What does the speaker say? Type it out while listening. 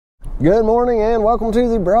Good morning and welcome to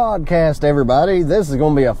the broadcast, everybody. This is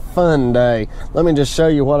going to be a fun day. Let me just show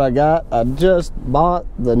you what I got. I just bought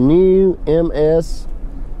the new MS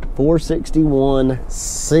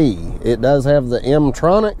 461C. It does have the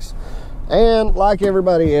M-Tronics, and like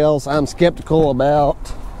everybody else, I'm skeptical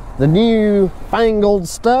about the new fangled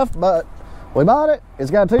stuff, but we bought it. It's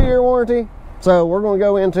got a 2-year warranty, so we're going to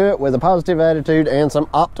go into it with a positive attitude and some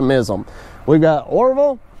optimism. We've got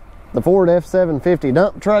Orville, the Ford F-750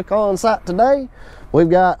 dump truck on site today. We've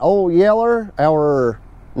got Old Yeller, our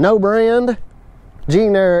no-brand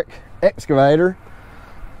generic excavator,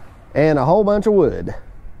 and a whole bunch of wood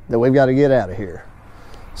that we've got to get out of here.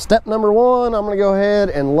 Step number one, I'm going to go ahead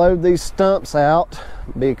and load these stumps out,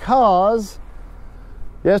 because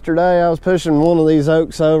yesterday I was pushing one of these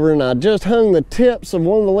oaks over and I just hung the tips of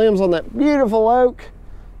one of the limbs on that beautiful oak,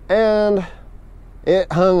 and it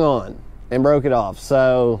hung on and broke it off.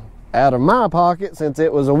 So out of my pocket, since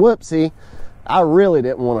it was a whoopsie, I really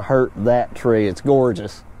didn't want to hurt that tree. It's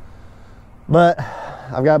gorgeous. But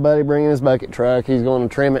I've got a buddy bringing his bucket truck. He's going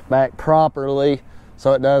to trim it back properly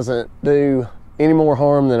so it doesn't do any more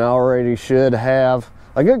harm than I already should have.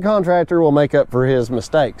 A good contractor will make up for his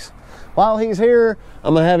mistakes. While he's here,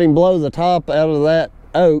 I'm going to have him blow the top out of that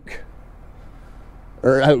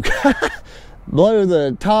blow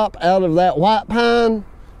the top out of that white pine,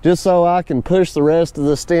 just so I can push the rest of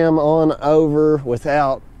the stem on over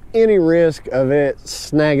without any risk of it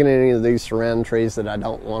snagging any of these surrounding trees that I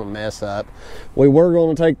don't want to mess up. We were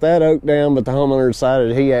going to take that oak down, but the homeowner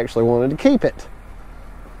decided he actually wanted to keep it.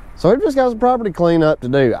 So we've just got some property cleanup to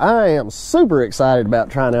do. I am super excited about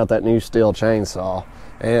trying out that new STIHL chainsaw,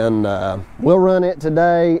 and we'll run it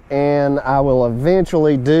today, and I will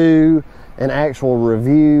eventually do an actual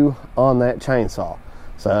review on that chainsaw.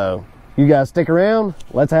 So you guys stick around,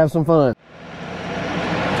 let's have some fun.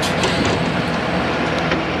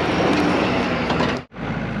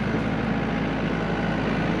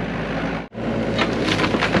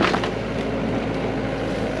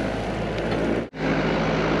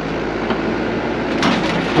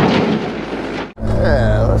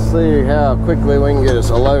 Yeah, let's see how quickly we can get us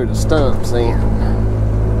a load of stumps in.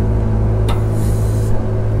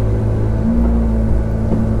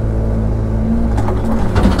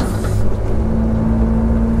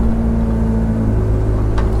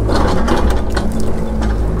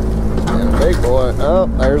 Oh,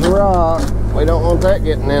 there's a rock. We don't want that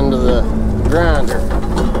getting into the grinder.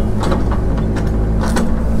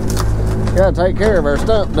 Gotta take care of our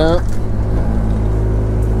stump dump.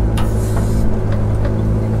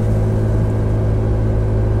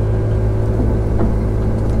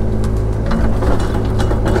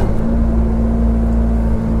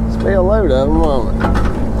 Let's be a load of them, won't it?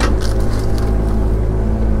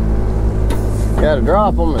 Gotta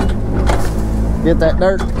drop them and get that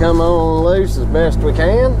dirt to come on loose as best we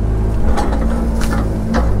can.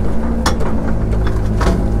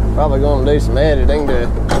 Probably going to do some editing to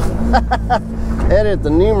edit the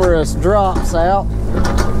numerous drops out.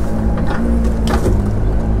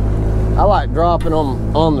 I like dropping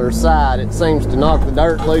them on their side. It seems to knock the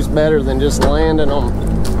dirt loose better than just landing them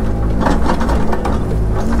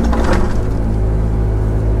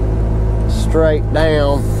straight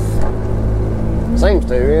down. Seems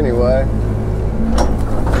to, anyway.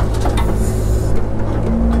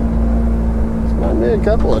 Did a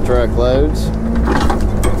couple of truckloads.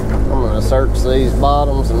 I'm going to search these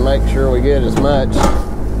bottoms and make sure we get as much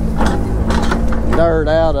dirt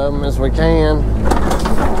out of them as we can.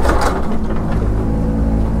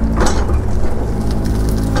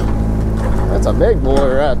 That's a big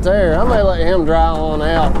boy right there. I may let him dry on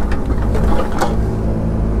out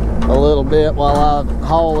a little bit while I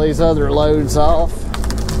haul these other loads off.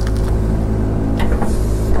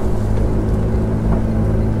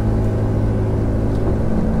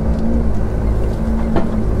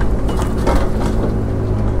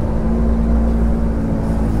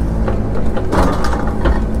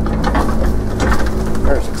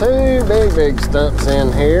 Two big stumps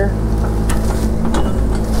in here.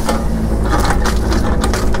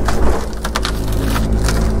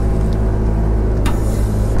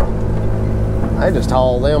 They just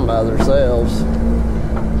haul them by themselves.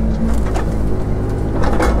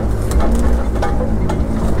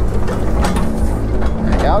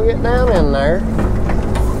 Now, y'all get down in there.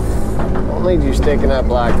 Don't need you sticking up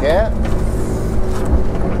like that.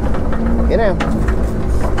 Get down.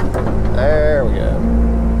 There we go.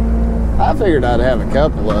 I figured I'd have a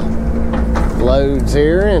couple of loads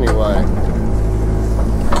here anyway.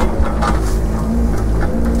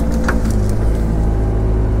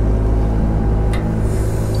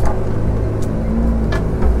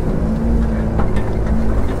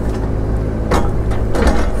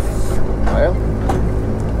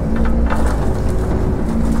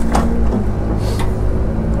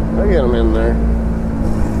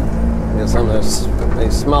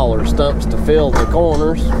 smaller stumps to fill the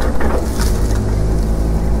corners.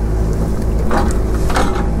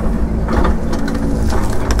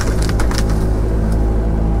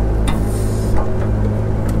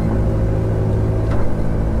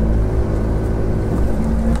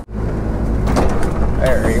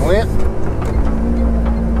 There he went.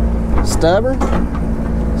 Stubborn,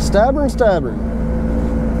 stubborn, stubborn.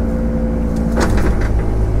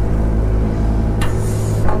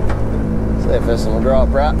 See if this one will drop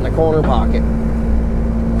right in the corner pocket.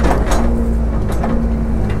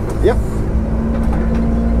 Yep.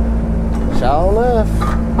 Sure enough.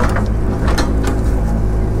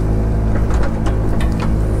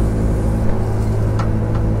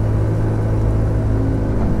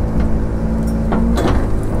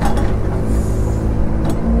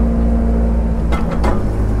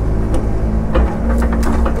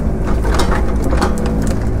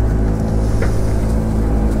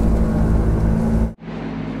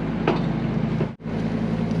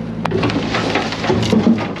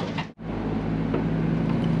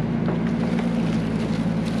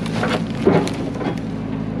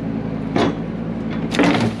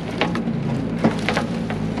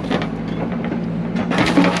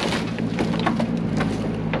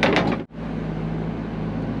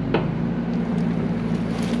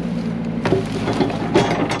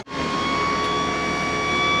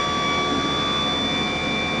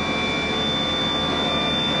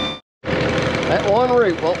 That one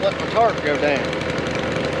root won't let my tarp go down.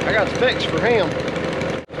 I got the fix for him.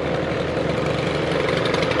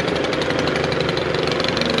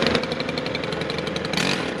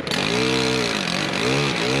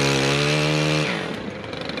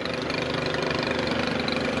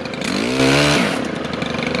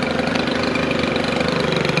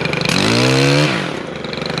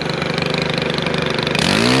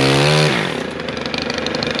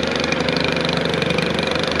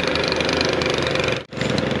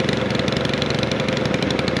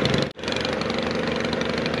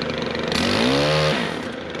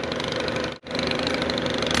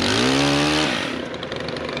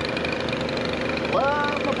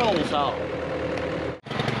 Saw.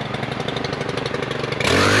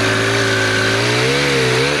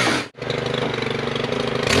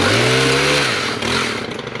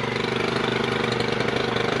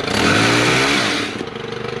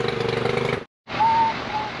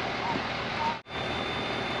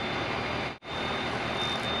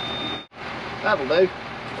 That'll do.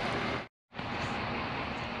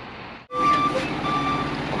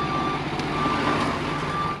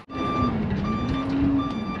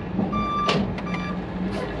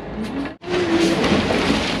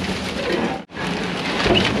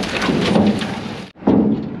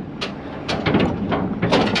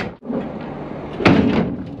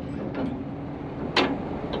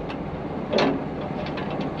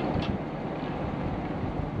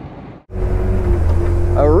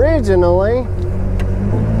 Originally,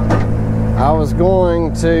 I was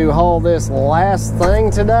going to haul this last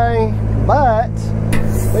thing today, but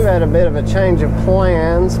we've had a bit of a change of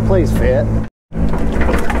plans. Please fit.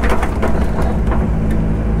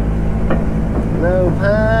 No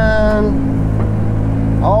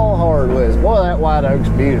pine, all hardwoods. Boy, that white oak's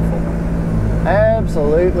beautiful.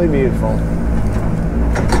 Absolutely beautiful.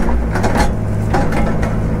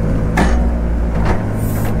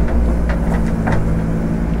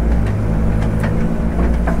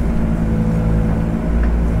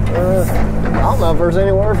 I don't know if there's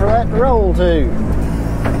anywhere for that to roll to.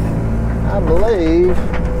 I believe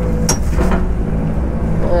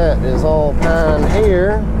that is all pine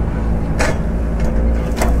here.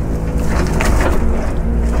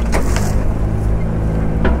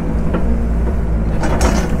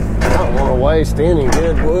 I don't want to waste any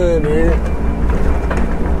good wood here.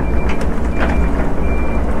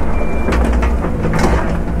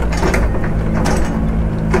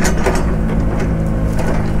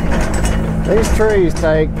 These trees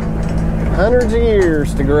take hundreds of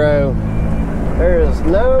years to grow. There is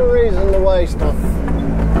no reason to waste them.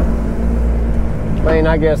 I mean,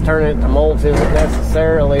 I guess turning it to mulch isn't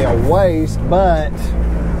necessarily a waste, but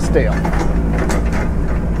still.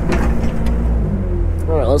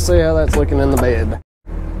 All right, let's see how that's looking in the bed.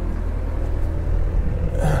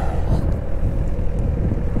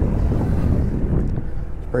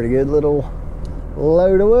 Pretty good little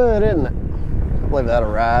load of wood, isn't it? I believe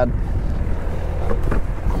that'll ride.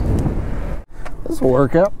 This will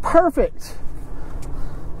work out perfect.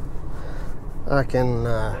 I can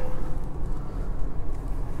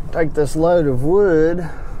take this load of wood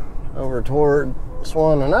over toward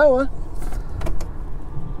Swananoa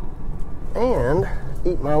and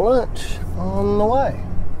eat my lunch on the way.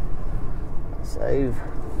 Save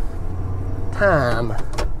time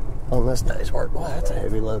on this day's work. Wow, that's a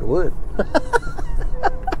heavy load of wood.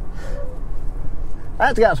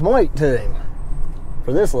 That's got some weight to him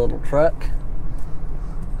for this little truck.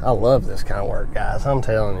 I love this kind of work, guys. I'm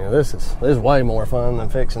telling you, this is way more fun than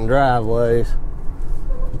fixing driveways.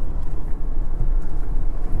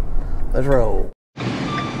 Let's roll.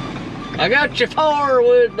 I got your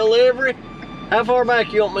firewood delivery. How far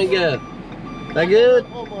back you want me to go? That good?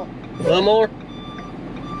 One more?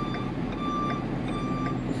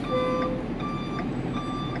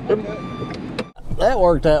 That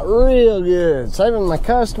worked out real good. Saving my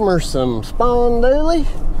customers some spawn daily.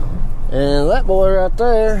 And that boy right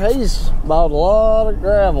there, he's bought a lot of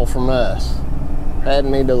gravel from us. Had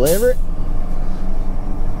me deliver it.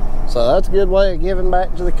 So that's a good way of giving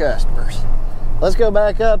back to the customers. Let's go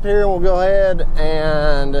back up here and we'll go ahead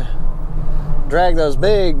and drag those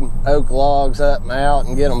big oak logs up and out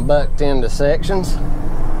and get them bucked into sections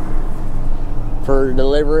for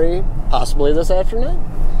delivery possibly this afternoon.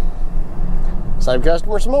 Save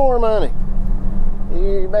customers some more money.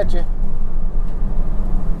 You betcha.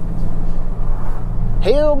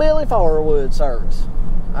 Hillbilly Firewood Service.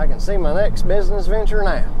 I can see my next business venture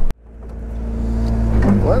now.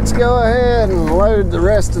 Let's go ahead and load the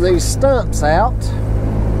rest of these stumps out.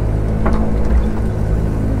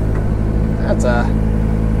 That's a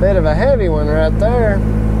bit of a heavy one right there.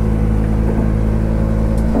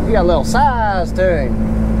 He got a little size to him.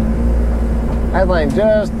 That thing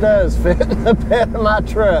just does fit in the bed of my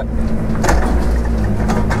truck.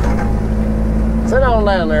 Sit on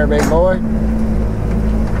down there, big boy.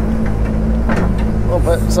 We'll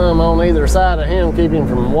put some on either side of him, keep him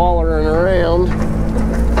from wallering around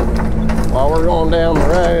while we're going down the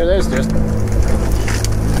road. It's just a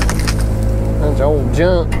bunch of old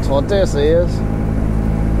junk. That's what this is.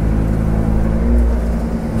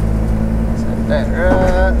 Set that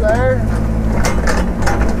right there.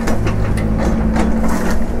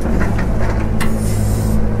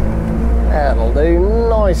 That'll do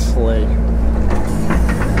nicely.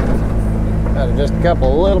 Got just a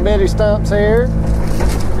couple of little bitty stumps here.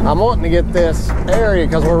 I'm wanting to get this area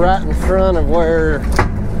because we're right in front of where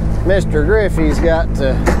Mr. Griffey's got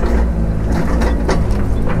to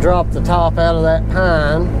drop the top out of that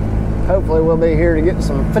pine. Hopefully we'll be here to get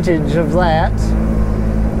some footage of that.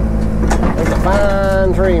 That's a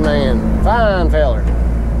fine tree, man. Fine feller.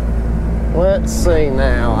 Let's see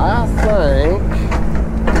now. I think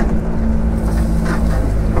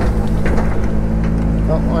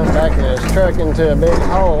went back in his truck into a big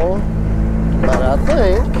hole, but I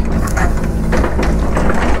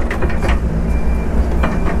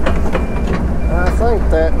think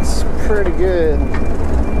that's pretty good.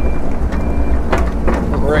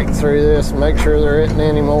 I'll rake through this and make sure there isn't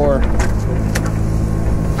any more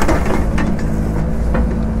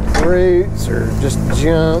roots or just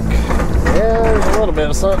junk. Yeah, there's a little bit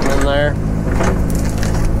of something in there.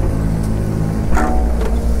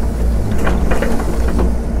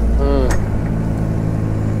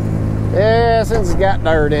 Yeah, since it's got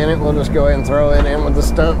dirt in it, we'll just go ahead and throw it in with the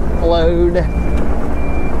stump load.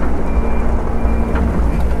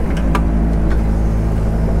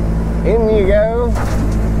 In you go.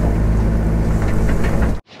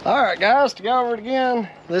 All right, guys, to go over it again,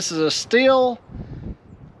 this is a STIHL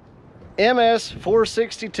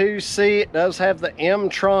MS462C. It does have the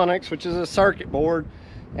M-Tronics, which is a circuit board.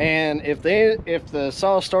 And if the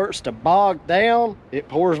saw starts to bog down, it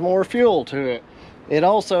pours more fuel to it. It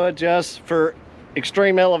also adjusts for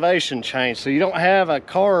extreme elevation change, so you don't have a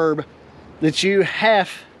carb that you have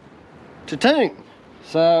to tune.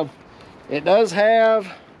 So it does have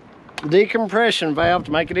a decompression valve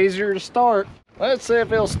to make it easier to start. Let's see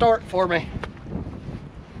if it'll start for me.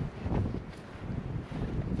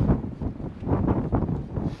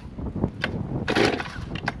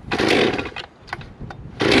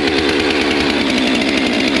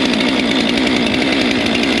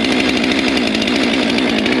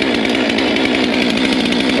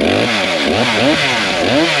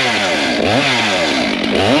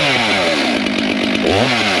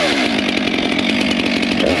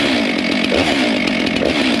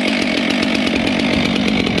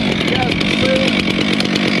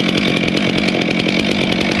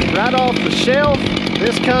 Right off the shelf,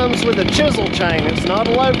 this comes with a chisel chain. It's not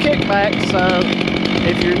a low kickback, so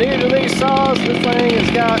if you're new to these saws, this thing has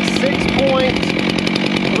got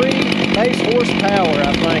 6.3 base horsepower,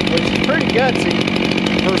 I think, which is pretty gutsy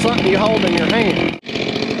for something you hold in your hand.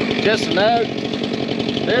 Just a note,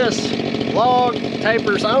 this log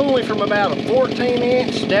tapers only from about a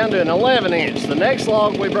 14-inch down to an 11-inch. The next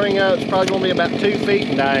log we bring up is probably going to be about 2 feet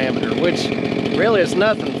in diameter, which really is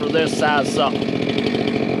nothing for this size saw.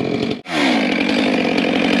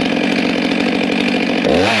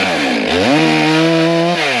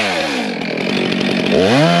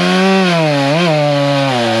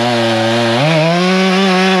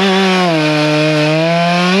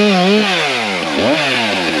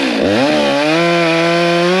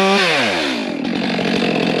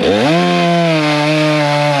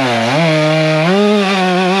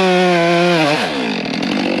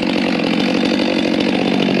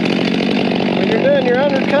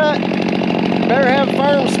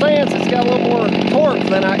 more torque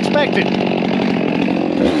than I expected.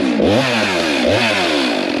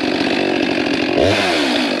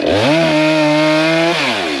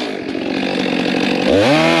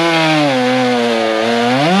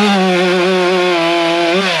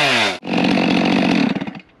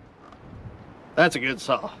 That's a good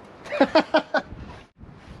saw.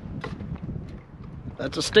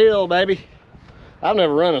 That's a STIHL, baby. I've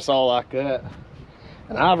never run a saw like that,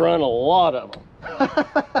 and I've run a lot of them.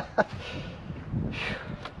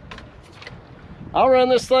 I'll run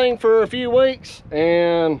this thing for a few weeks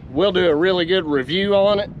and we'll do a really good review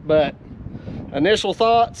on it, but initial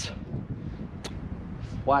thoughts,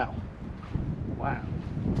 wow.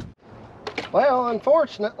 Well,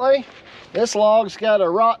 unfortunately, this log's got a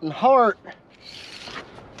rotten heart,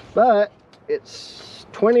 but it's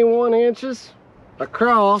 21 inches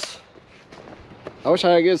across. I wish I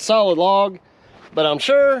had a good solid log, but I'm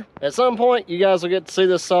sure at some point you guys will get to see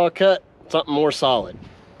this saw cut something more solid.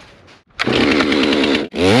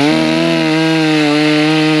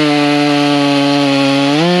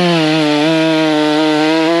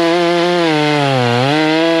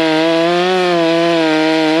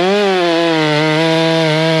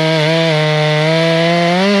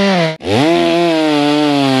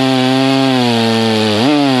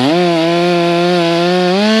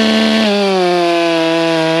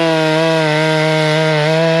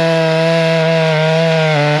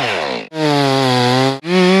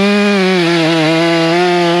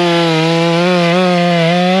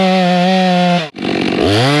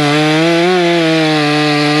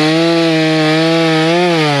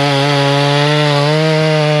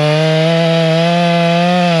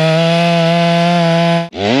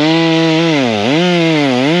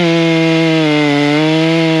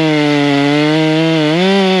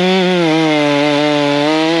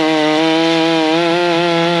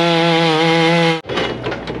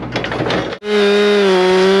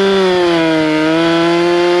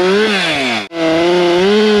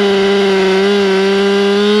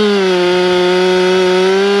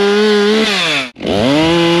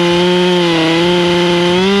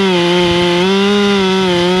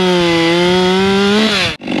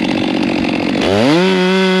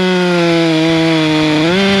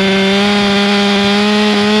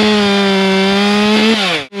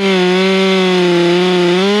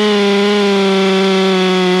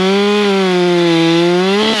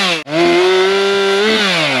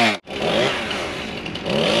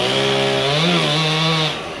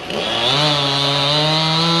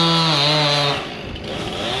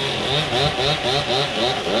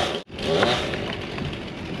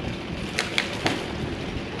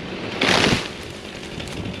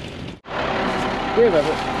 Give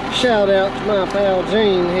a shout out to my pal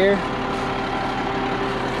Gene here.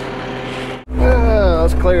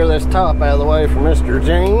 Let's clear this top out of the way for Mr.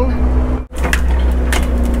 Gene.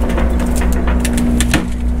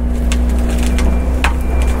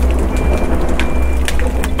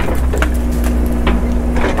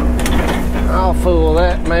 I'll fool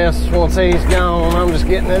that mess once he's gone. I'm just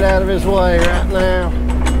getting it out of his way right now.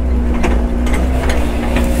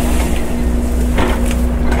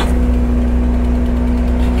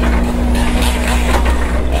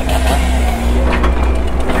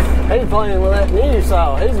 He's playing with that new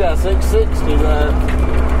saw. He's got 660 left.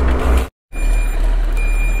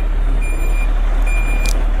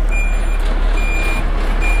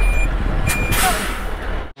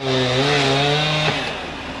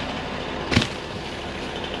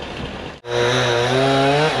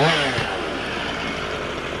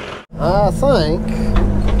 I think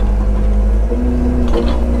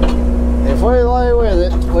if we lay with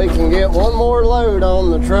it, we can get one more load on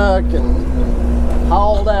the truck and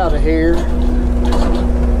hauled out of here.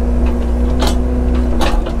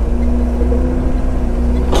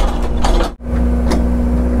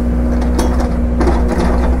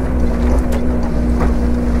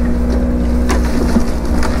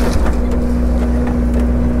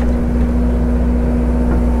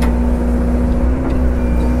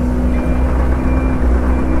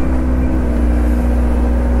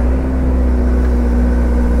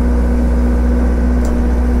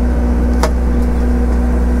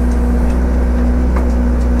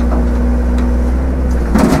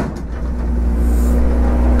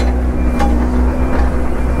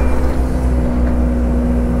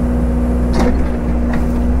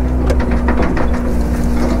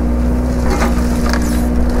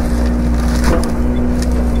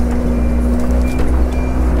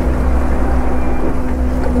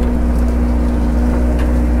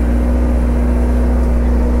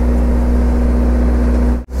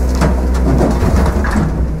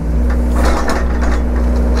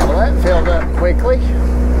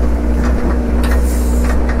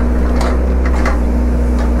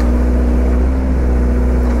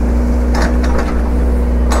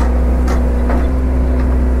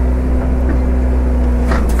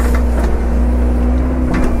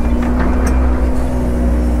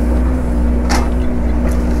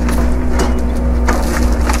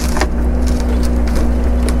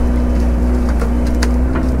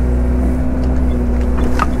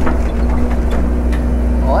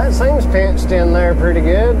 mixed in there pretty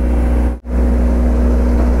good.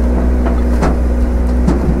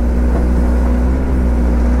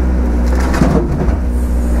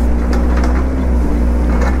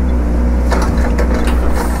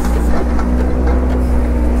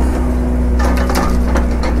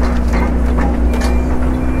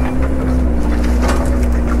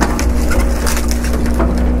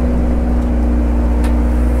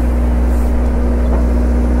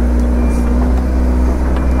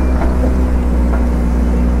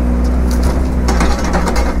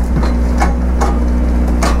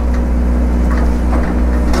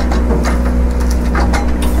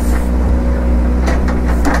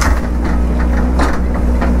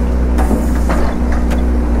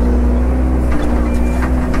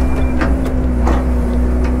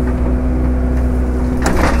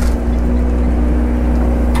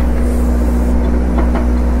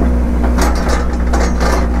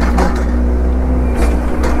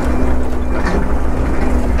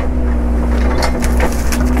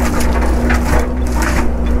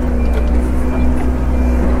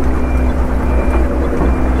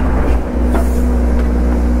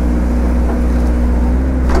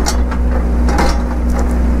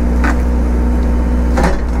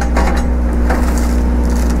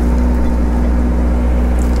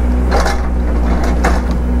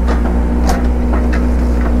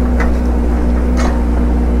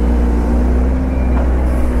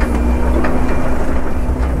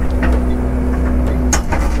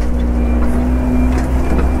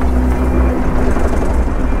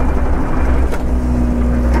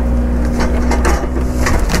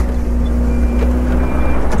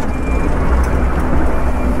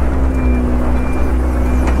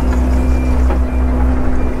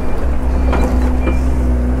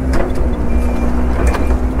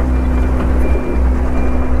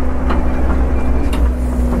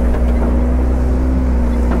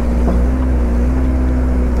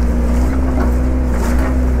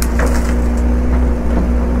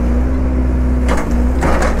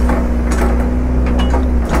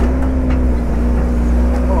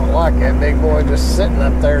 Just sitting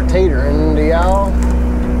up there teetering to y'all.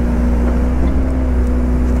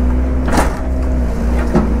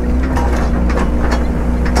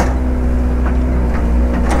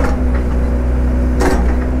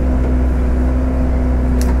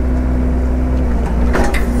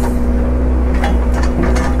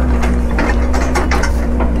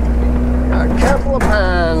 Got a couple of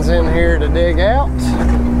pines in here to dig out.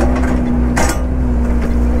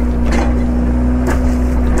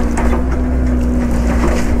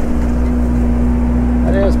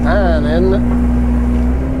 Pine, isn't it?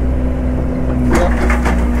 Yep.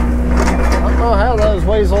 I don't know how those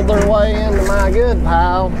weaseled their way into my good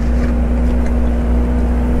pile.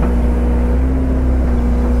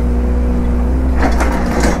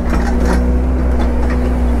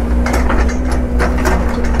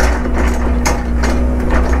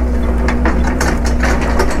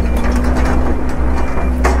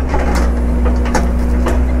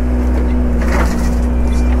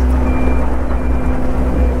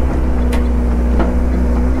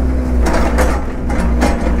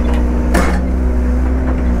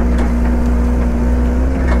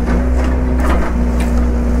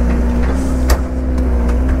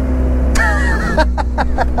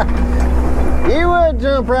 You would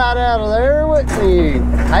jump right out of there, wouldn't you?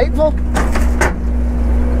 Hateful.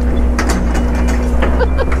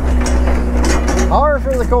 Hard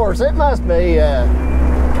for the course. It must be, is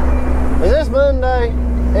this Monday?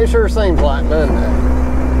 It sure seems like Monday.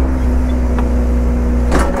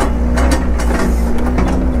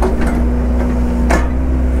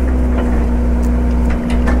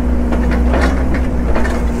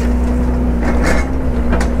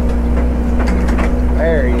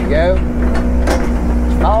 There you go.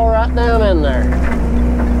 All right down in there.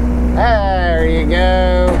 There you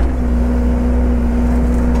go.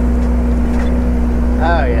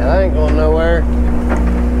 Oh yeah, that ain't going nowhere.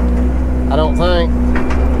 I don't think.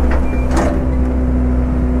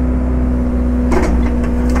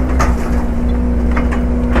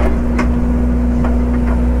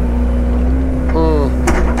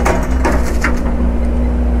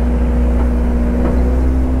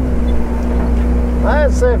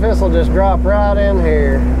 Let's see if this will just drop right in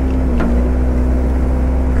here.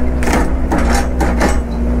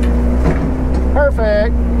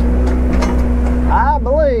 Perfect. I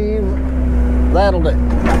believe that'll do.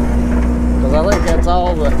 Because I think that's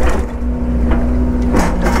all the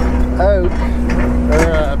oak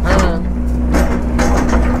or pine.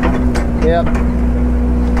 Yep.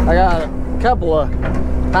 I got a couple of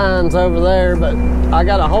pines over there, but I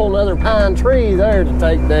got a whole other pine tree there to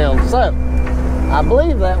take down. So I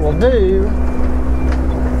believe that will do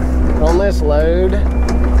on this load.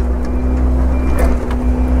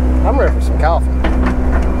 I'm ready for some coffee.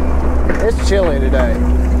 It's chilly today.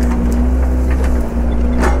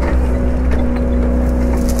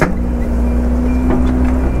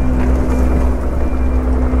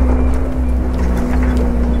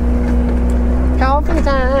 Coffee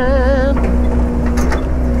time.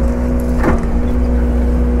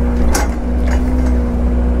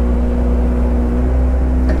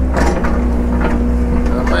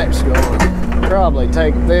 I'm actually going to probably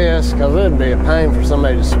take this because it'd be a pain for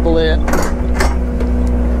somebody to split.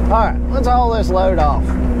 Alright, let's haul this load off.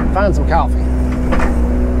 Find some coffee.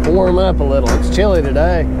 Warm up a little. It's chilly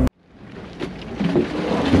today.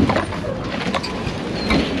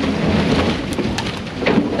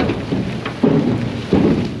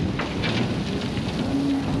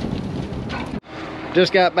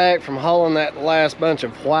 Just got back from hauling that last bunch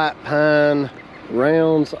of white pine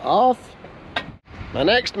rounds off. My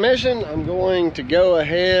next mission, I'm going to go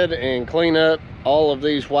ahead and clean up all of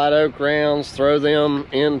these white oak rounds, throw them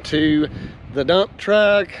into the dump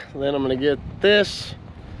truck. Then I'm going to get this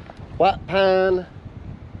white pine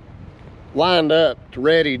lined up,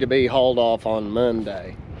 ready to be hauled off on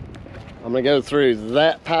Monday. I'm going to go through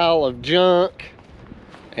that pile of junk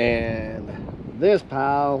and this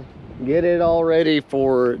pile, get it all ready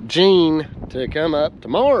for Gene to come up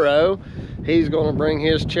tomorrow. He's going to bring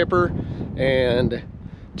his chipper and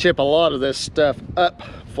chip a lot of this stuff up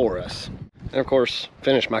for us. And of course,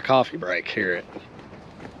 finish my coffee break here at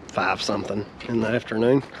 5 something in the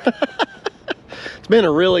afternoon. It's been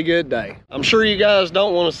a really good day. I'm sure you guys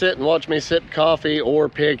don't want to sit and watch me sip coffee or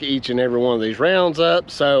pick each and every one of these rounds up,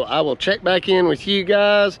 so I will check back in with you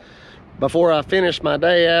guys before I finish my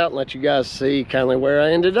day out and let you guys see kind of where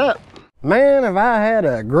I ended up. Man, have I had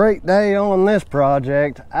a great day on this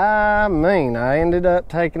project. I mean, I ended up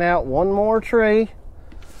taking out one more tree.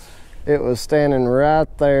 It was standing right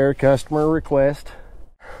there, customer request.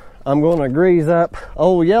 I'm going to grease up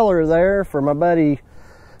old Yeller there for my buddy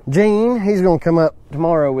Gene. He's going to come up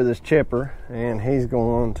tomorrow with his chipper and he's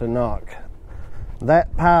going to knock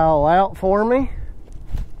that pile out for me.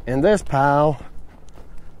 And this pile,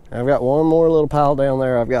 I've got one more little pile down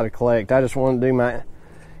there I've got to collect. I just want to do my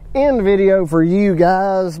end video for you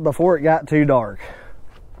guys before it got too dark.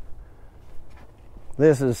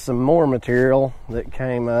 This is some more material that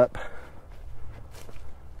came up.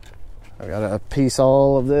 I gotta piece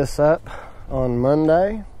all of this up on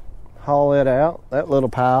Monday, haul it out, that little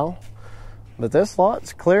pile. But this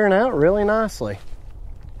lot's clearing out really nicely.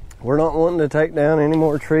 We're not wanting to take down any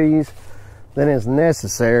more trees than is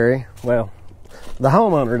necessary. Well, the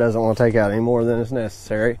homeowner doesn't want to take out any more than is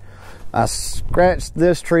necessary. I scratched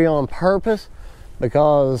this tree on purpose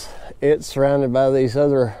because it's surrounded by these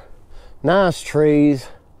other nice trees,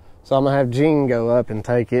 so I'm gonna have Gene go up and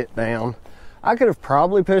take it down. I could have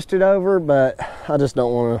probably pushed it over, but I just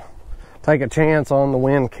don't want to take a chance on the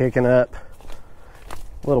wind kicking up.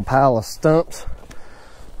 Little pile of stumps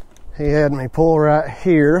he had me pull right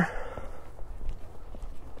here.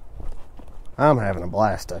 I'm having a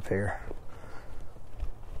blast up here.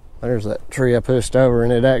 There's that tree I pushed over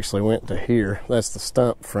and it actually went to here. That's the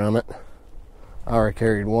stump from it. I already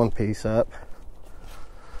carried one piece up.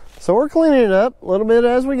 So we're cleaning it up a little bit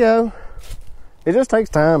as we go. It just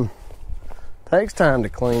takes time. Takes time to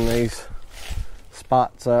clean these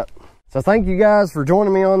spots up. So thank you guys for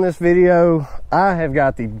joining me on this video. I have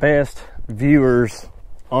got the best viewers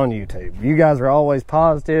on YouTube. You guys are always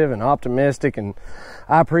positive and optimistic, and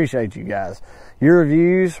I appreciate you guys. Your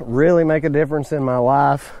reviews really make a difference in my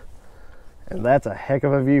life, and that's a heck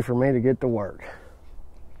of a view for me to get to work.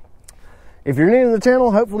 If you're new to the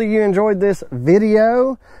channel, hopefully you enjoyed this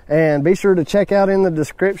video, and be sure to check out in the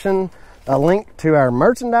description a link to our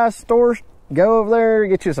merchandise store. Go over there,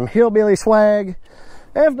 get you some hillbilly swag.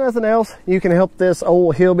 And if nothing else, you can help this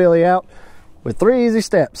old hillbilly out with 3 easy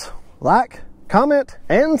steps. Like, comment,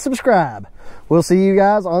 and subscribe. We'll see you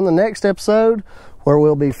guys on the next episode where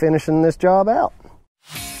we'll be finishing this job out.